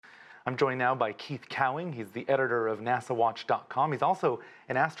I'm joined now by Keith Cowing. He's the editor of NASAWatch.com. He's also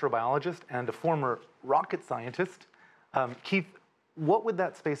an astrobiologist and a former rocket scientist. Keith, what would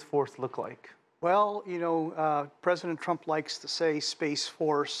that Space Force look like? Well, President Trump likes to say Space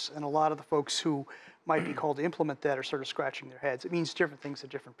Force, and a lot of the folks who might be called to implement that are sort of scratching their heads. It means different things to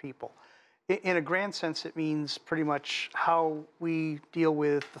different people. In a grand sense, it means pretty much how we deal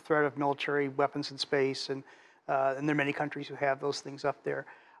with the threat of military weapons in space, and there are many countries who have those things up there.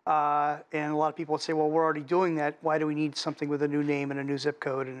 And a lot of people would say, well, we're already doing that. Why do we need something with a new name and a new zip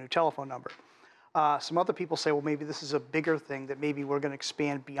code and a new telephone number? Some other people say, well, maybe this is a bigger thing, that maybe we're going to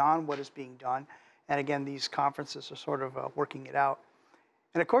expand beyond what is being done. And again, these conferences are sort of working it out.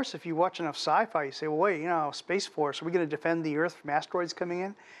 And of course, if you watch enough sci-fi, you say, well, wait, Space Force, are we going to defend the Earth from asteroids coming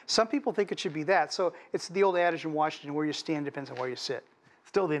in? Some people think it should be that. So it's the old adage in Washington, where you stand depends on where you sit.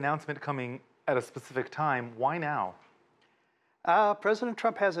 Still, the announcement coming at a specific time. Why now? President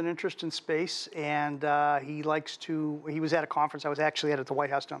Trump has an interest in space, and he was at a conference. I was actually at the White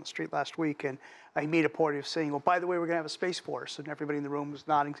House down the street last week, and he made a point of saying, well, by the way, we're going to have a Space Force. And everybody in the room was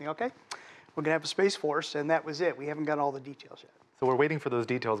nodding, saying, okay, we're going to have a Space Force, and that was it. We haven't got all the details yet. So we're waiting for those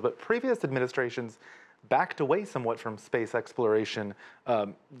details, but previous administrations backed away somewhat from space exploration.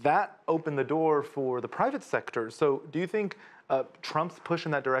 That opened the door for the private sector. So do you think Trump's push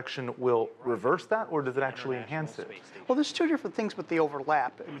in that direction will reverse that, or does it actually enhance it? Well, there's two different things, but they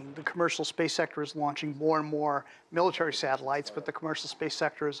overlap. I mean, the commercial space sector is launching more and more military satellites, but the commercial space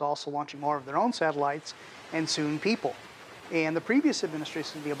sector is also launching more of their own satellites, and soon people. And the previous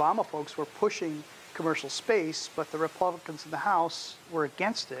administration, the Obama folks, were pushing commercial space, but the Republicans in the House were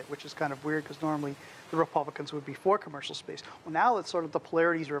against it, which is kind of weird because normally the Republicans would be for commercial space. Well, now it's sort of the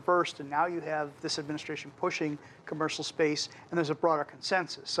polarities reversed, and now you have this administration pushing commercial space, and there's a broader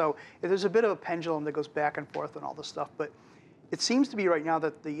consensus. So there's a bit of a pendulum that goes back and forth and all this stuff, but it seems to be right now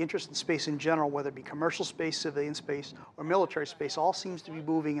that the interest in space in general, whether it be commercial space, civilian space, or military space, all seems to be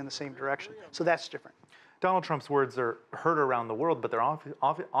moving in the same direction. So that's different. Donald Trump's words are heard around the world, but they're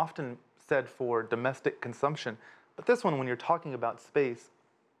often said for domestic consumption. But this one, when you're talking about space,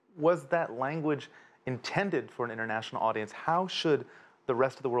 was that language intended for an international audience? How should the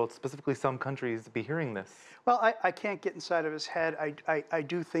rest of the world, specifically some countries, be hearing this? Well, I can't get inside of his head. I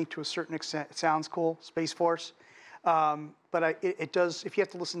do think to a certain extent it sounds cool, Space Force. But it does, if you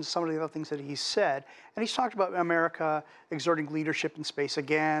have to listen to some of the other things that he's said, and he's talked about America exerting leadership in space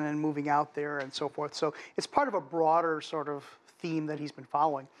again and moving out there and so forth. So it's part of a broader sort of theme that he's been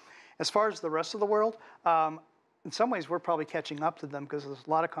following. As far as the rest of the world, in some ways we're probably catching up to them, because there's a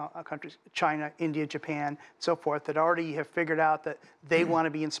lot of countries, China, India, Japan, and so forth, that already have figured out that they want to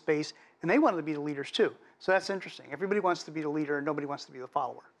be in space, and they want to be the leaders too. So that's interesting. Everybody wants to be the leader, and nobody wants to be the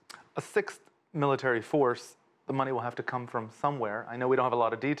follower. A sixth military force, the money will have to come from somewhere. I know we don't have a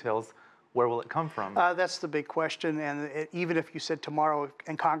lot of details. Where will it come from? That's the big question, and even if you said tomorrow,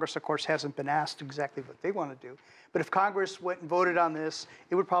 and Congress, of course, hasn't been asked exactly what they want to do, but if Congress went and voted on this,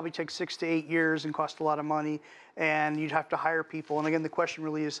 it would probably take 6 to 8 years and cost a lot of money, and you'd have to hire people. And again, the question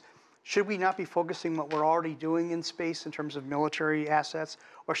really is, should we not be focusing what we're already doing in space in terms of military assets,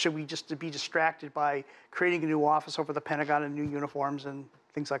 or should we just be distracted by creating a new office over the Pentagon and new uniforms and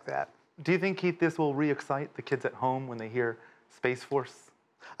things like that? Do you think, Keith, this will re-excite the kids at home when they hear Space Force?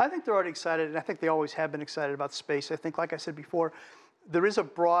 I think they're already excited, and I think they always have been excited about space. I think, like I said before, there is a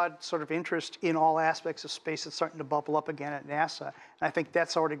broad sort of interest in all aspects of space that's starting to bubble up again at NASA, and I think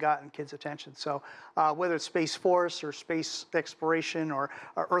that's already gotten kids' attention. So whether it's Space Force or space exploration or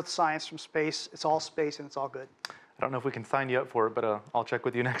Earth science from space, it's all space and it's all good. I don't know if we can sign you up for it, but I'll check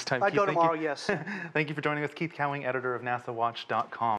with you next time. I'd go tomorrow, yes. Thank you for joining us. Keith Cowing, editor of NASAWatch.com.